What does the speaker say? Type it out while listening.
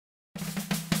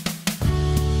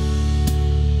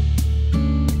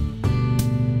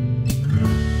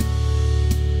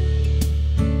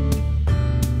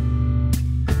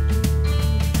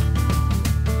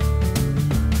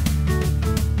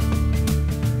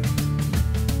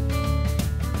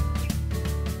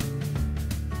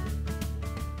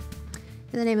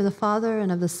In the name of the Father, and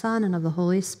of the Son, and of the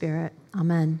Holy Spirit.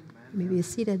 Amen. You may be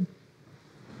seated.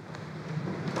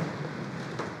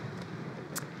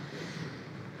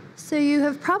 So you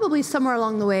have probably somewhere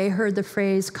along the way heard the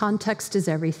phrase, context is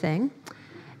everything.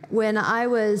 When I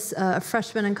was a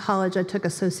freshman in college, I took a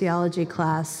sociology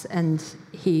class, and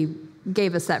he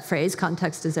gave us that phrase,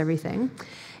 context is everything.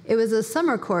 It was a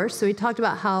summer course, so he talked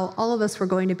about how all of us were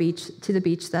going to the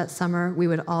beach that summer. We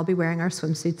would all be wearing our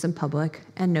swimsuits in public,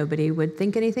 and nobody would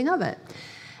think anything of it.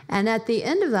 And at the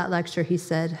end of that lecture, he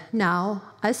said, "Now,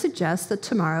 I suggest that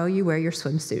tomorrow you wear your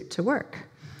swimsuit to work."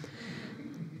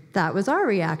 That was our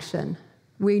reaction.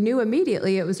 We knew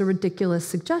immediately it was a ridiculous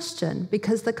suggestion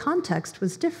because the context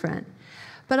was different.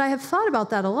 But I have thought about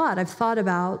that a lot. I've thought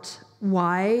about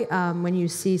why, when you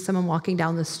see someone walking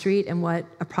down the street in what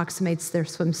approximates their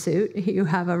swimsuit, you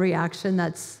have a reaction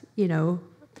that's,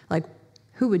 like,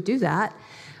 who would do that?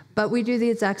 But we do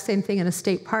the exact same thing in a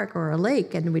state park or a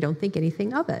lake, and we don't think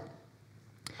anything of it.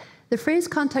 The phrase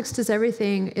context is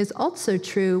everything is also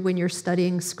true when you're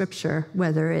studying Scripture,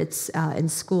 whether it's in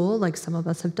school, like some of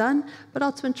us have done, but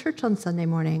also in church on Sunday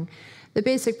morning. The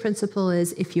basic principle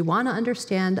is if you want to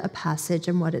understand a passage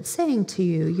and what it's saying to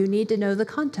you, you need to know the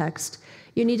context.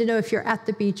 You need to know if you're at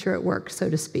the beach or at work, so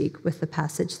to speak, with the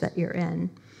passage that you're in.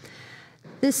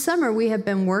 This summer, we have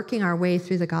been working our way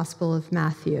through the Gospel of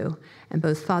Matthew, and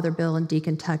both Father Bill and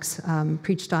Deacon Tex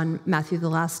preached on Matthew the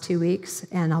last 2 weeks,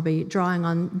 and I'll be drawing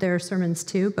on their sermons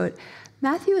too. But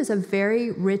Matthew is a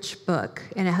very rich book,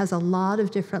 and it has a lot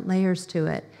of different layers to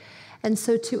it. And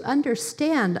so to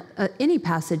understand any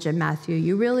passage in Matthew,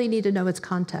 you really need to know its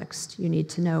context. You need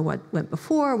to know what went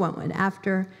before, what went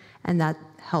after, and that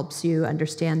helps you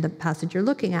understand the passage you're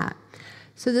looking at.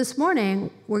 So this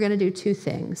morning, we're going to do two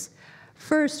things.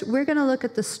 First, we're going to look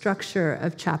at the structure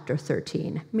of chapter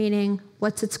 13, meaning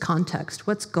what's its context,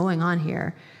 what's going on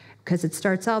here, because it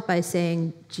starts out by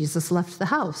saying Jesus left the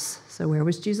house. So where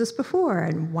was Jesus before,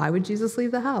 and why would Jesus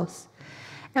leave the house?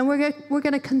 And we're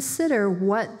going to consider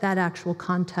what that actual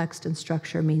context and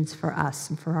structure means for us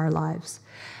and for our lives.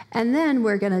 And then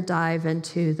we're going to dive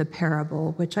into the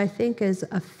parable, which I think is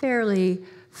a fairly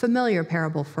familiar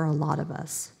parable for a lot of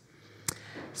us.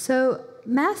 So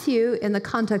Matthew, in the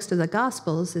context of the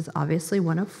Gospels, is obviously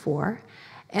one of four.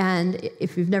 And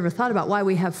if you've never thought about why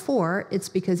we have four, it's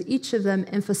because each of them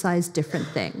emphasize different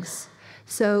things.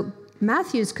 So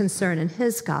Matthew's concern in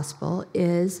his gospel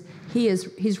is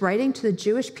he's writing to the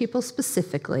Jewish people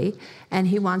specifically, and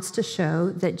he wants to show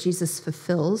that Jesus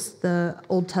fulfills the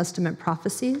Old Testament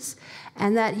prophecies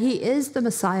and that he is the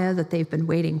Messiah that they've been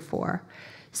waiting for.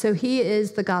 So he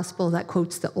is the gospel that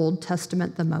quotes the Old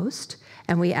Testament the most,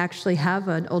 and we actually have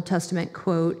an Old Testament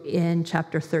quote in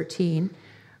chapter 13,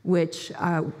 which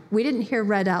we didn't hear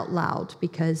read out loud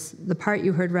because the part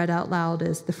you heard read out loud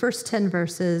is the first 10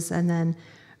 verses and then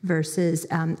verses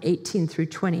 18 through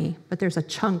 20, but there's a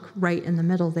chunk right in the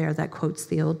middle there that quotes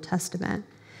the Old Testament.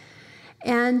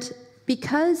 And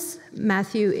because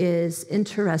Matthew is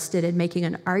interested in making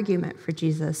an argument for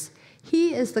Jesus,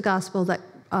 he is the gospel that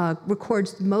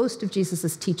records most of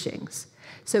Jesus' teachings.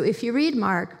 So if you read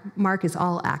Mark, Mark is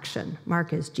all action.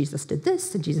 Mark is Jesus did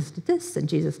this, and Jesus did this, and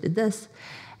Jesus did this.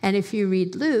 And if you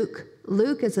read Luke,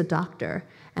 Luke is a doctor,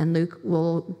 and Luke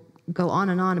will go on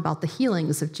and on about the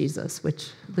healings of Jesus, which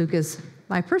Luke is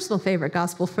my personal favorite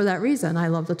gospel for that reason. I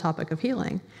love the topic of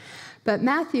healing. But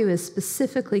Matthew is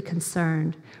specifically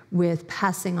concerned with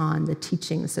passing on the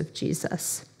teachings of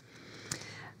Jesus.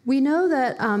 We know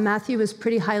that Matthew was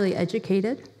pretty highly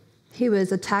educated. He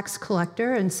was a tax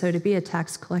collector, and so to be a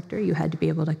tax collector, you had to be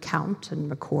able to count and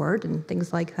record and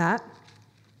things like that.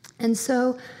 And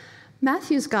so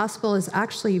Matthew's gospel is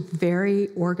actually very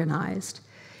organized.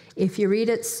 If you read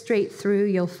it straight through,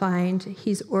 you'll find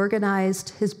he's organized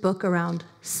his book around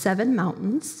 7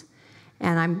 mountains.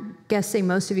 And I'm guessing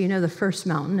most of you know the first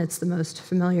mountain. It's the most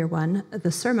familiar one.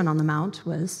 The Sermon on the Mount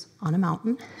was on a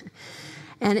mountain.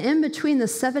 And in between the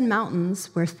 7 mountains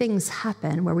where things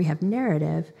happen, where we have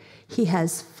narrative, he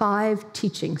has 5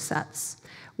 teaching sets,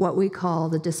 what we call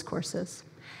the discourses.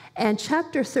 And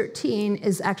chapter 13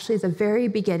 is actually the very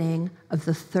beginning of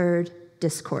the 3rd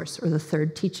discourse, or the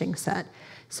 3rd teaching set.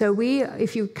 So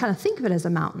if you kind of think of it as a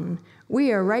mountain,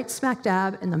 we are right smack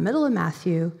dab in the middle of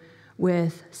Matthew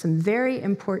with some very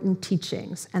important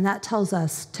teachings, and that tells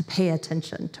us to pay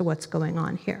attention to what's going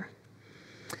on here.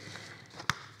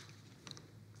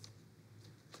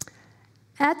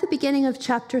 At the beginning of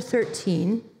chapter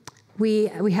 13, we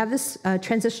have this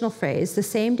transitional phrase, the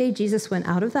same day Jesus went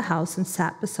out of the house and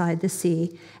sat beside the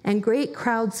sea, and great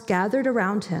crowds gathered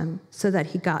around him so that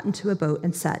he got into a boat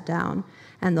and sat down.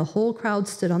 And the whole crowd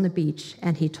stood on the beach,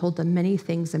 and he told them many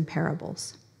things in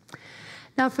parables.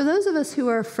 Now, for those of us who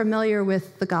are familiar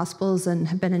with the Gospels and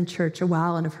have been in church a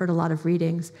while and have heard a lot of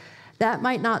readings, that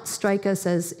might not strike us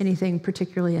as anything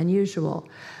particularly unusual.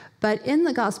 But in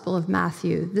the Gospel of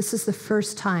Matthew, this is the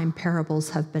first time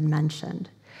parables have been mentioned.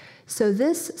 So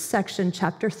this section,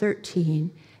 chapter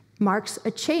 13, marks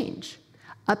a change.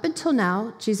 Up until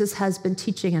now, Jesus has been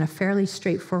teaching in a fairly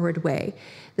straightforward way.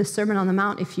 The Sermon on the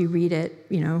Mount, if you read it,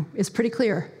 is pretty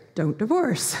clear. Don't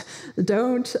divorce.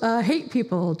 Don't hate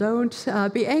people. Don't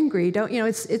be angry.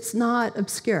 It's not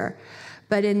obscure.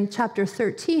 But in chapter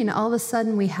 13, all of a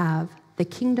sudden we have the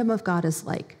kingdom of God is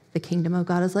like. The kingdom of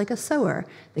God is like a sower.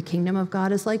 The kingdom of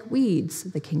God is like weeds.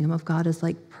 The kingdom of God is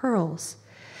like pearls.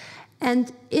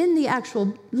 And in the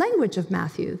actual language of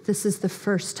Matthew, this is the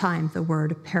first time the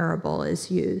word parable is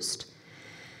used.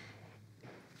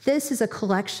 This is a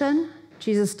collection.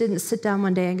 Jesus didn't sit down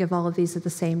one day and give all of these at the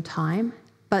same time.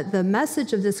 But the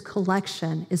message of this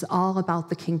collection is all about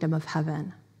the kingdom of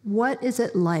heaven. What is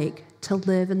it like to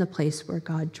live in the place where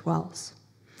God dwells?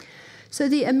 So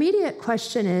the immediate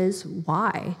question is,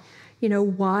 why?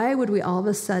 Why would we all of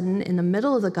a sudden, in the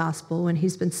middle of the gospel, when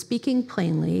he's been speaking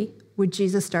plainly, would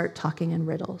Jesus start talking in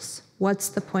riddles? What's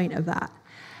the point of that?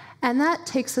 And that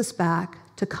takes us back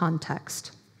to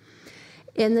context.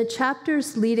 In the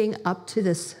chapters leading up to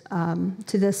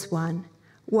this one,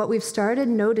 what we've started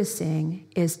noticing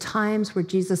is times where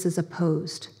Jesus is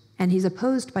opposed, and he's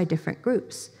opposed by different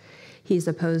groups. He's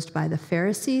opposed by the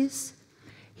Pharisees.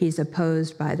 He's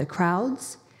opposed by the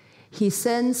crowds. He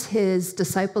sends his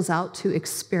disciples out to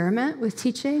experiment with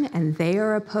teaching, and they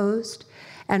are opposed.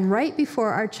 And right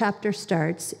before our chapter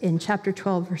starts, in chapter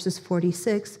 12, verses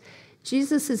 46,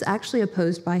 Jesus is actually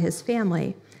opposed by his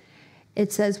family.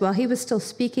 It says, while he was still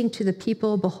speaking to the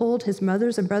people, behold, his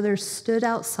mothers and brothers stood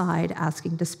outside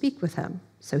asking to speak with him.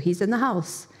 So he's in the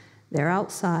house. They're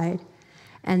outside.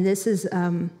 And this is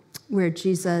where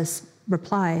Jesus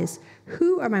replies,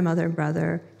 who are my mother and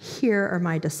brother? Here are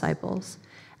my disciples.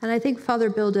 And I think Father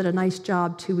Bill did a nice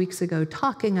job 2 weeks ago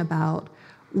talking about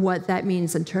what that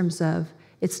means in terms of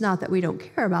it's not that we don't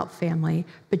care about family,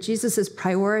 but Jesus is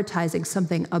prioritizing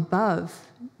something above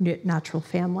natural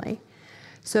family.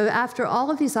 So after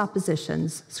all of these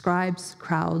oppositions, scribes,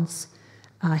 crowds,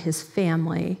 his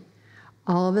family,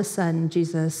 all of a sudden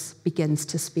Jesus begins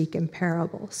to speak in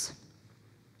parables.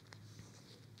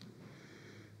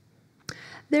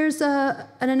 There's an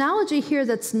analogy here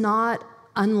that's not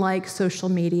unlike social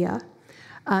media.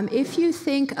 If you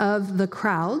think of the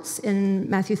crowds in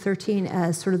Matthew 13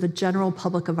 as sort of the general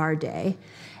public of our day,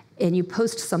 and you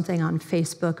post something on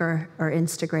Facebook or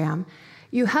Instagram,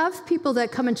 you have people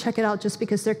that come and check it out just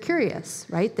because they're curious,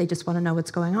 right? They just want to know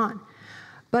what's going on.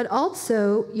 But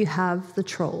also, you have the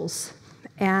trolls.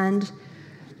 And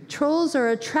trolls are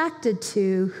attracted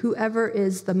to whoever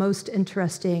is the most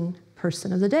interesting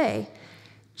person of the day.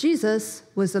 Jesus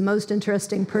was the most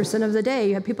interesting person of the day.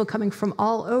 You have people coming from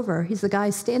all over. He's the guy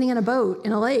standing in a boat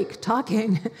in a lake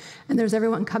talking, and there's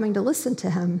everyone coming to listen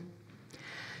to him.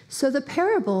 So the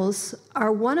parables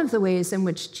are one of the ways in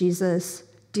which Jesus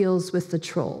deals with the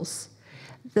trolls.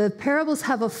 The parables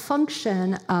have a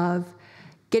function of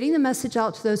getting the message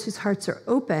out to those whose hearts are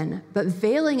open, but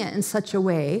veiling it in such a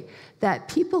way that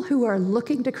people who are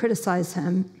looking to criticize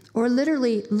him or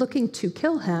literally looking to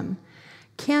kill him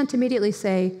can't immediately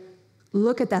say,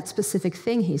 look at that specific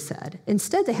thing he said.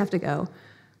 Instead, they have to go,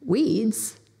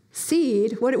 weeds,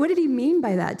 seed, what did he mean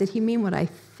by that? Did he mean what I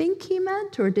think he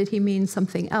meant, or did he mean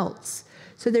something else?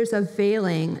 So there's a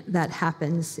veiling that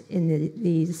happens in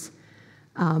these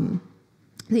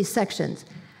sections.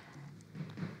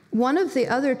 One of the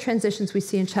other transitions we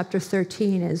see in chapter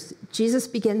 13 is Jesus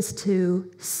begins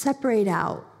to separate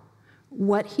out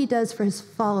what he does for his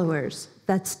followers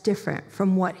that's different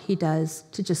from what he does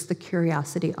to just the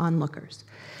curiosity onlookers.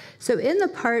 So in the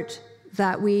part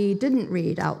that we didn't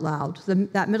read out loud,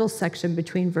 that middle section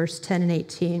between verse 10 and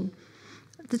 18,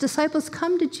 the disciples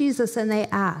come to Jesus and they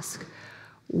ask,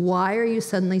 why are you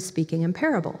suddenly speaking in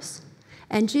parables?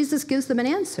 And Jesus gives them an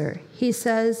answer. He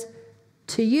says,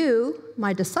 to you,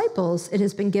 my disciples, it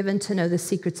has been given to know the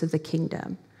secrets of the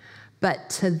kingdom. But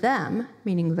to them,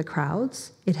 meaning the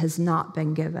crowds, it has not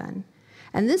been given.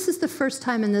 And this is the first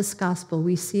time in this gospel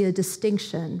we see a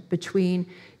distinction between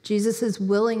Jesus'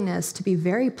 willingness to be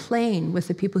very plain with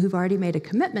the people who've already made a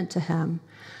commitment to him,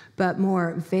 but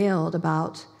more veiled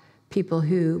about people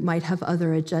who might have other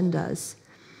agendas.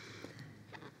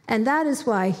 And that is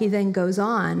why he then goes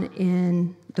on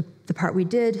in the part we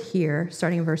did here,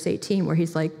 starting in verse 18, where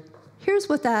he's like, here's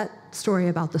what that story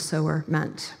about the sower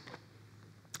meant.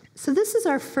 So this is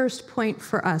our first point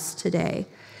for us today.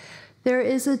 There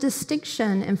is a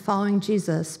distinction in following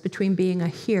Jesus between being a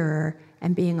hearer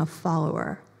and being a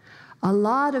follower. A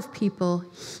lot of people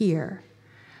hear.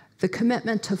 The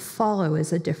commitment to follow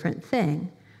is a different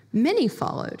thing. Many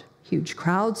followed. Huge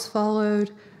crowds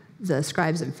followed. The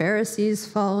scribes and Pharisees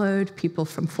followed. People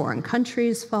from foreign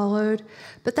countries followed.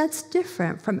 But that's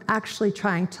different from actually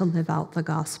trying to live out the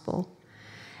gospel.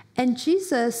 And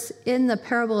Jesus, in the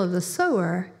parable of the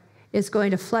sower, is going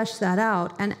to flesh that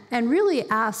out and really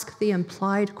ask the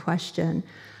implied question,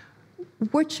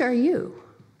 which are you?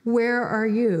 Where are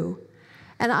you?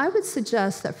 And I would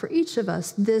suggest that for each of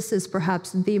us, this is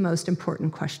perhaps the most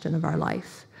important question of our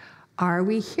life. Are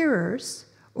we hearers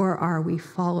or are we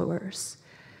followers?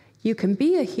 You can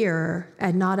be a hearer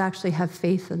and not actually have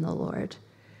faith in the Lord.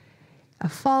 A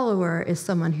follower is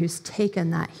someone who's taken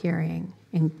that hearing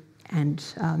and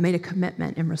made a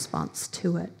commitment in response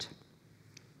to it.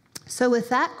 So with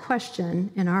that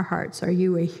question in our hearts, are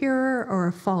you a hearer or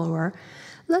a follower?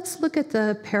 Let's look at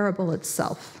the parable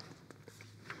itself.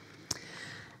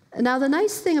 Now, the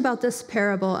nice thing about this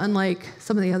parable, unlike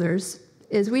some of the others,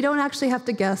 is we don't actually have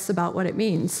to guess about what it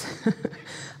means.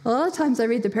 A lot of times I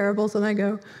read the parables and I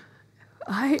go,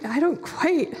 I don't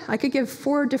quite. I could give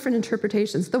 4 different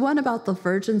interpretations. The one about the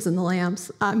virgins and the lambs,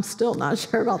 I'm still not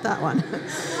sure about that one.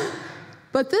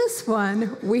 But this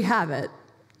one, we have it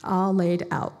all laid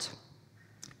out.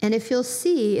 And if you'll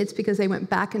see, it's because they went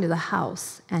back into the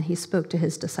house and he spoke to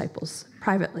his disciples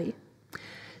privately.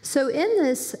 So in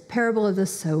this parable of the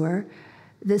sower,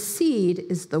 the seed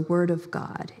is the word of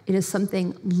God. It is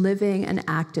something living and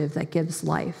active that gives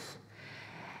life.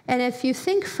 And if you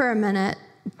think for a minute,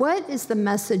 what is the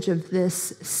message of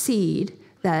this seed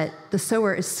that the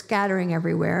sower is scattering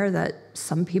everywhere, that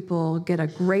some people get a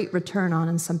great return on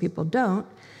and some people don't?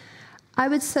 I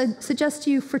would suggest to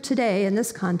you for today, in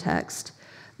this context,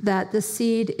 that the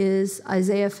seed is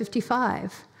Isaiah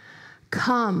 55.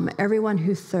 Come, everyone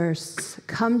who thirsts,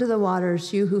 come to the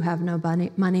waters, you who have no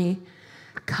money.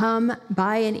 Come,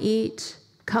 buy and eat.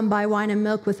 Come, buy wine and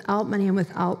milk without money and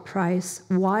without price.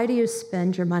 Why do you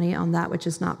spend your money on that which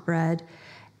is not bread,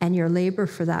 and your labor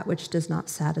for that which does not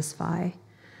satisfy?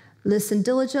 Listen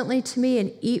diligently to me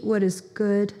and eat what is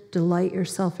good. Delight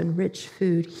yourself in rich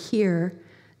food. Hear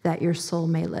that your soul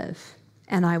may live,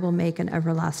 and I will make an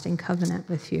everlasting covenant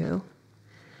with you.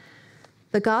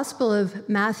 The Gospel of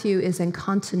Matthew is in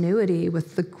continuity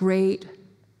with the great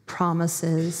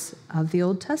promises of the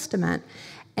Old Testament.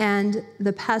 And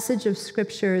the passage of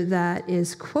Scripture that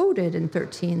is quoted in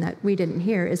 13 that we didn't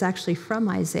hear is actually from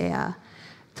Isaiah,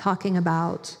 talking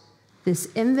about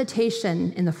this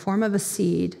invitation in the form of a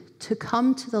seed to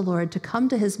come to the Lord, to come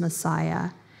to his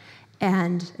Messiah.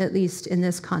 And at least in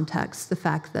this context, the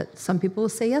fact that some people will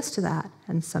say yes to that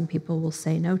and some people will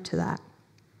say no to that.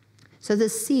 So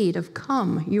this seed of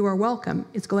come, you are welcome,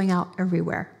 is going out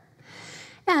everywhere.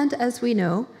 And as we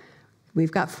know,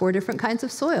 we've got 4 different kinds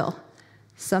of soil.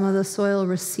 Some of the soil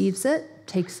receives it,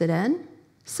 takes it in.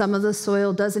 Some of the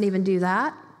soil doesn't even do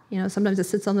that. Sometimes it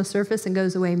sits on the surface and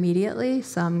goes away immediately.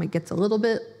 Some it gets a little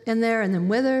bit in there and then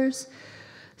withers.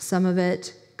 Some of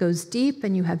it goes deep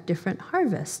and you have different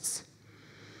harvests.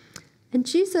 And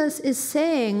Jesus is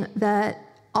saying that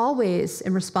always,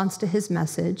 in response to his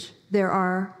message, there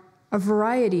are a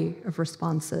variety of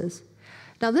responses.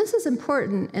 Now, this is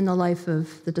important in the life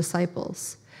of the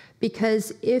disciples,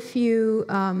 because if you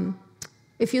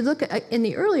look at in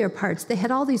the earlier parts, they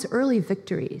had all these early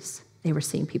victories. They were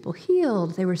seeing people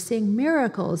healed. They were seeing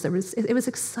miracles. It was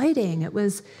exciting.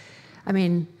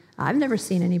 I've never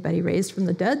seen anybody raised from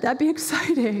the dead. That'd be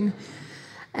exciting.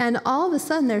 And all of a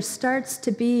sudden, there starts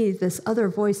to be this other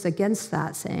voice against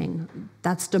that, saying,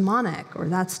 that's demonic, or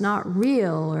that's not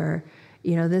real, or,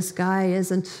 this guy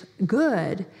isn't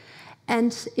good.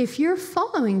 And if you're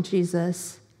following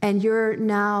Jesus and you're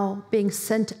now being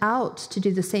sent out to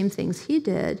do the same things he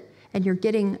did, and you're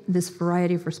getting this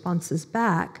variety of responses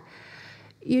back,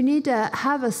 you need to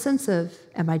have a sense of,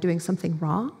 am I doing something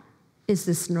wrong? Is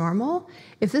this normal?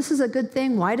 If this is a good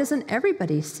thing, why doesn't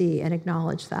everybody see and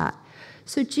acknowledge that?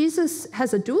 So Jesus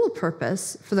has a dual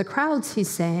purpose. For the crowds, he's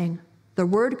saying, the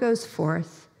word goes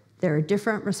forth. There are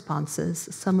different responses.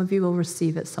 Some of you will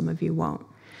receive it, some of you won't.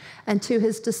 And to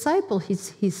his disciple,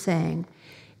 he's saying,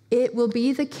 it will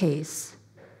be the case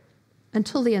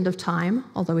until the end of time,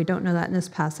 although we don't know that in this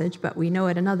passage, but we know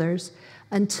it in others,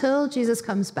 until Jesus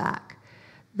comes back.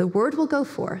 The word will go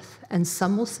forth, and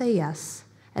some will say yes,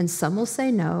 and some will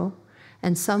say no,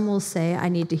 And some will say, I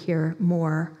need to hear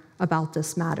more about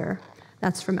this matter.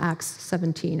 That's from Acts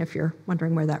 17, if you're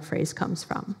wondering where that phrase comes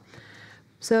from.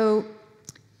 So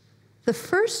the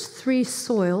first three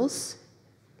soils,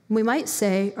 we might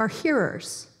say, are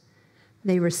hearers.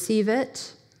 They receive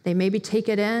it, they maybe take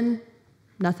it in,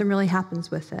 nothing really happens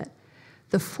with it.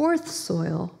 The fourth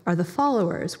soil are the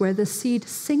followers, where the seed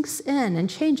sinks in and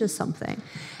changes something.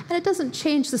 And it doesn't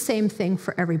change the same thing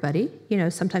for everybody.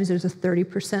 Sometimes there's a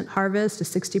 30% harvest, a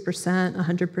 60%,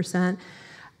 100%.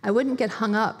 I wouldn't get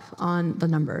hung up on the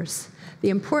numbers. The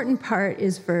important part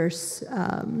is verse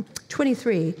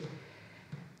 23.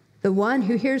 The one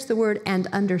who hears the word and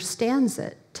understands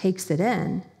it, takes it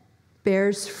in,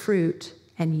 bears fruit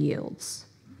and yields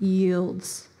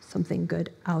something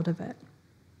good out of it.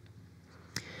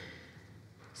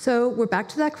 So we're back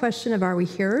to that question of, are we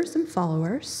hearers and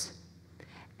followers?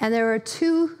 And there are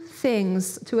two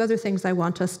other things I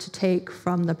want us to take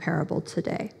from the parable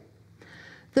today.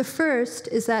 The first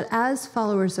is that as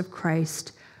followers of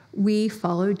Christ, we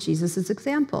follow Jesus'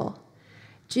 example.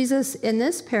 Jesus, in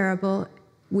this parable,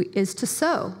 is to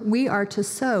sow. We are to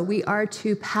sow. We are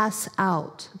to pass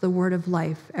out the word of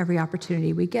life every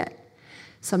opportunity we get.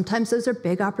 Sometimes those are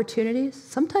big opportunities.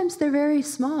 Sometimes they're very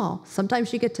small.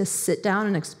 Sometimes you get to sit down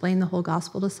and explain the whole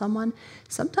gospel to someone.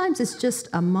 Sometimes it's just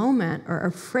a moment or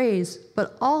a phrase,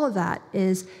 but all of that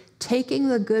is taking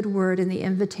the good word and the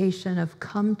invitation of,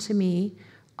 come to me,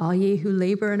 all ye who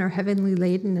labor and are heavily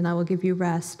laden, and I will give you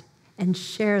rest, and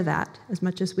share that as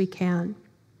much as we can.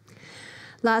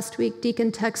 Last week,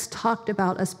 Deacon Tex talked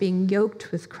about us being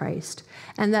yoked with Christ,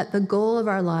 and that the goal of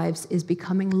our lives is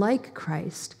becoming like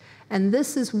Christ. And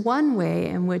this is one way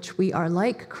in which we are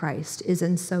like Christ, is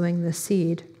in sowing the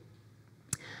seed.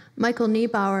 Michael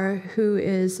Niebauer, who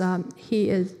is,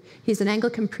 he's an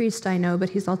Anglican priest, I know, but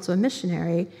he's also a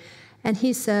missionary. And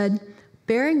he said,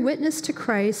 bearing witness to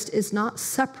Christ is not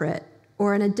separate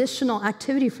or an additional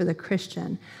activity for the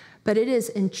Christian, but it is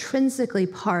intrinsically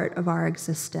part of our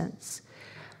existence.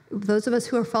 Those of us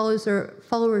who are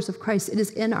followers of Christ, it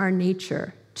is in our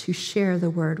nature to share the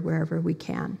word wherever we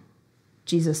can.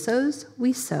 Jesus sows,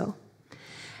 we sow.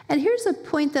 And here's a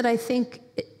point that I think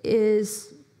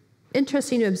is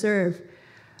interesting to observe.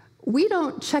 We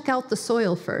don't check out the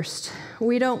soil first.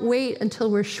 We don't wait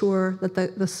until we're sure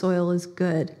that the soil is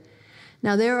good.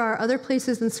 Now, there are other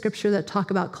places in Scripture that talk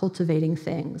about cultivating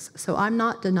things, so I'm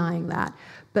not denying that.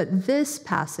 But this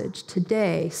passage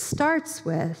today starts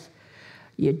with,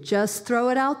 you just throw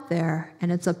it out there,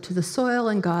 and it's up to the soil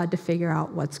and God to figure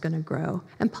out what's going to grow.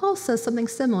 And Paul says something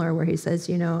similar where he says,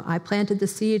 I planted the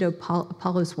seed,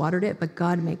 Apollos watered it, but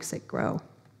God makes it grow.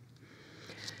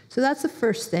 So that's the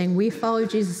first thing. We follow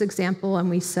Jesus' example and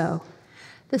we sow.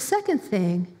 The second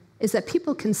thing is that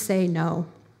people can say no.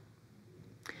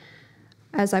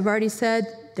 As I've already said,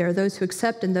 there are those who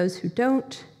accept and those who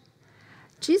don't.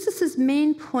 Jesus'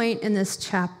 main point in this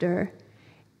chapter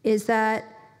is that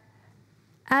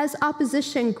as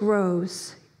opposition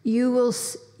grows, you will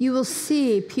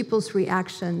see people's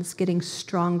reactions getting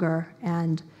stronger,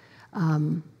 and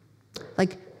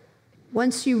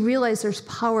once you realize there's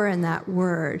power in that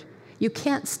word, you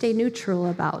can't stay neutral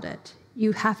about it.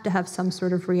 You have to have some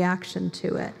sort of reaction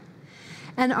to it.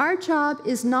 And our job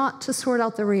is not to sort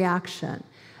out the reaction.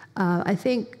 I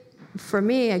think for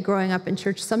me, growing up in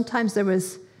church, sometimes there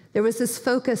was this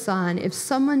focus on, if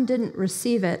someone didn't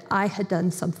receive it, I had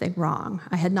done something wrong.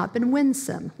 I had not been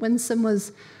winsome. Winsome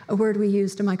was a word we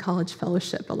used in my college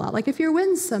fellowship a lot. Like, if you're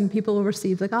winsome, people will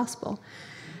receive the gospel.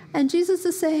 And Jesus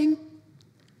is saying,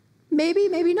 maybe,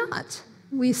 maybe not.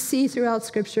 We see throughout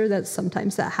Scripture that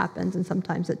sometimes that happens and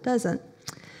sometimes it doesn't.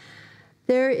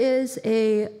 There is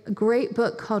a great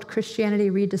book called Christianity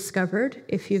Rediscovered.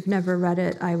 If you've never read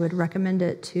it, I would recommend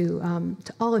it to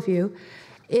all of you.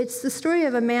 It's the story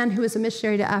of a man who was a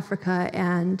missionary to Africa,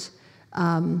 and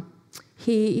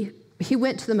he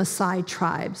went to the Maasai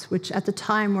tribes, which at the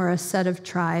time were a set of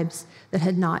tribes that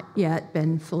had not yet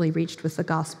been fully reached with the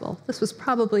gospel. This was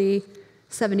probably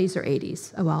 70s or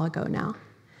 80s, a while ago now.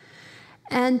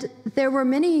 And there were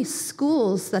many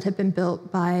schools that had been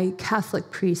built by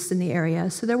Catholic priests in the area,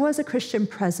 so there was a Christian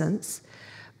presence,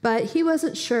 but he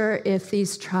wasn't sure if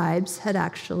these tribes had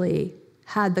actually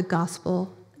had the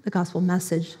gospel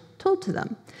message told to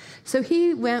them. So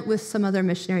he went with some other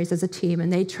missionaries as a team,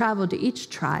 and they traveled to each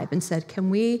tribe and said,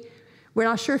 we're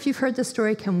not sure if you've heard the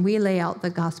story, can we lay out the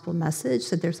gospel message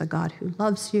that there's a God who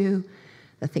loves you,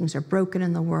 that things are broken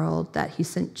in the world, that he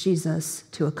sent Jesus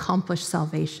to accomplish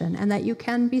salvation, and that you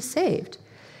can be saved.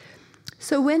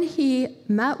 So when he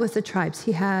met with the tribes,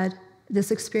 he had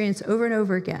this experience over and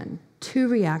over again, two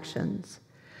reactions.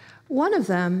 One of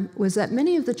them was that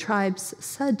many of the tribes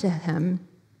said to him,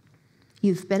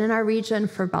 "You've been in our region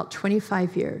for about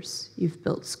 25 years. You've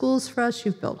built schools for us,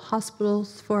 you've built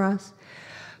hospitals for us,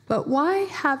 but why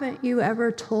haven't you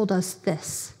ever told us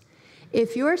this?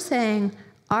 If you're saying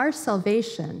our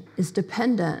salvation is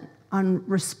dependent on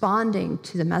responding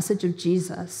to the message of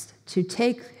Jesus, to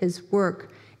take his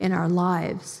work in our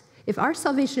lives, if our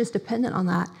salvation is dependent on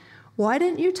that, why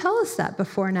didn't you tell us that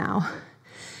before now?"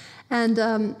 And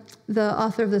the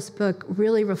author of this book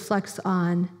really reflects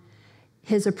on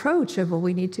his approach of, well,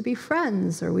 we need to be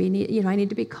friends, or I need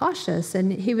to be cautious.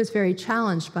 And he was very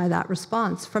challenged by that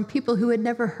response from people who had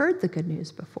never heard the good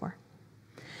news before.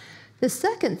 The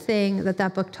second thing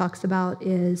that book talks about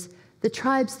is the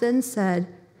tribes then said,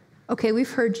 "Okay,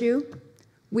 we've heard you.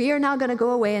 We are now going to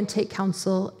go away and take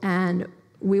counsel, and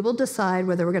we will decide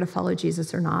whether we're going to follow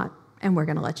Jesus or not, and we're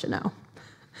going to let you know."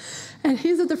 And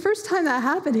he said the first time that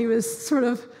happened, he was sort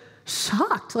of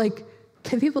shocked. Like,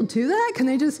 can people do that? Can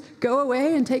they just go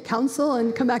away and take counsel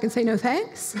and come back and say no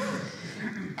thanks?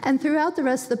 And throughout the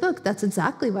rest of the book, that's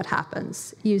exactly what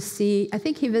happens. You see, I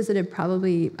think he visited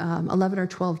probably 11 or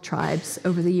 12 tribes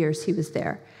over the years he was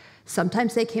there.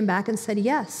 Sometimes they came back and said,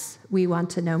 "Yes, we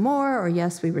want to know more," or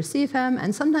 "Yes, we receive him."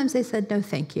 And sometimes they said, "No,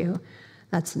 thank you.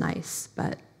 That's nice,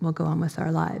 but we'll go on with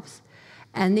our lives."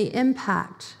 And the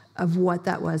impact of what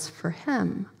that was for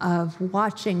him, of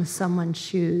watching someone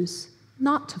choose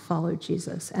not to follow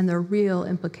Jesus, and the real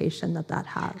implication that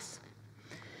has.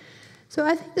 So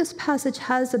I think this passage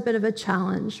has a bit of a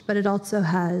challenge, but it also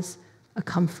has a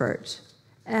comfort.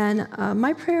 And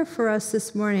my prayer for us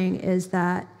this morning is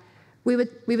that we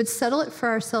would settle it for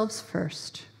ourselves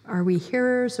first. Are we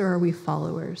hearers or are we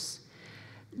followers?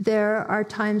 There are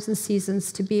times and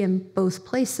seasons to be in both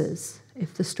places.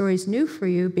 If the story's new for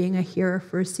you, being a hearer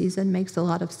for a season makes a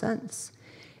lot of sense.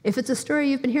 If it's a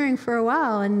story you've been hearing for a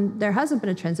while and there hasn't been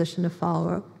a transition to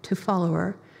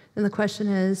follower, then the question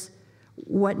is,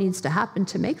 what needs to happen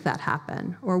to make that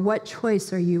happen? Or what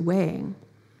choice are you weighing?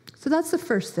 So that's the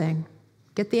first thing.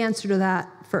 Get the answer to that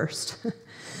first.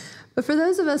 But for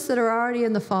those of us that are already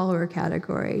in the follower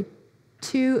category,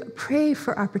 to pray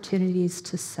for opportunities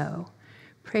to sow.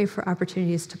 Pray for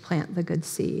opportunities to plant the good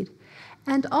seed.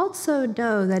 And also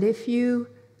know that if you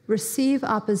receive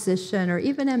opposition or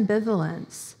even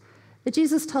ambivalence, that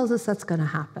Jesus tells us that's going to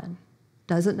happen.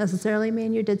 Doesn't necessarily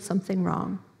mean you did something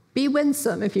wrong. Be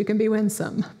winsome if you can be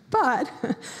winsome. But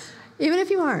even if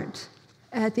you aren't,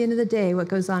 at the end of the day, what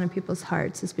goes on in people's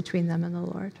hearts is between them and the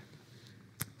Lord.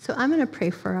 So I'm going to pray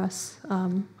for us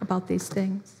about these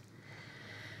things.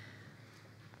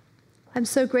 I'm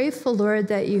so grateful, Lord,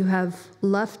 that you have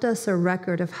left us a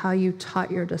record of how you taught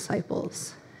your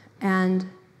disciples, and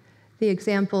the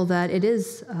example that it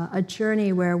is a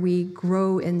journey where we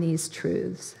grow in these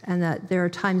truths, and that there are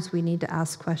times we need to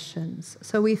ask questions.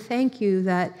 So we thank you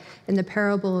that in the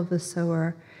parable of the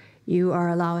sower, you are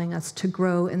allowing us to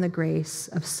grow in the grace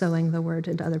of sowing the word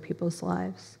into other people's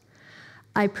lives.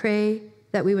 I pray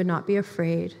that we would not be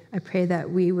afraid. I pray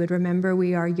that we would remember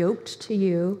we are yoked to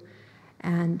you,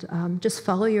 and just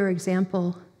follow your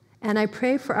example. And I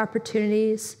pray for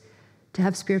opportunities to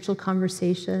have spiritual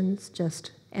conversations,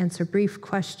 just answer brief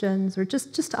questions, or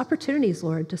just opportunities,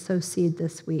 Lord, to sow seed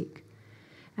this week.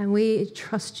 And we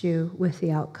trust you with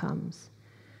the outcomes.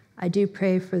 I do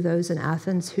pray for those in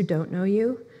Athens who don't know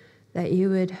you, that you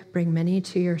would bring many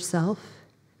to yourself,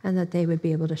 and that they would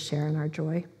be able to share in our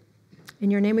joy. In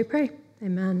your name we pray.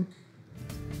 Amen.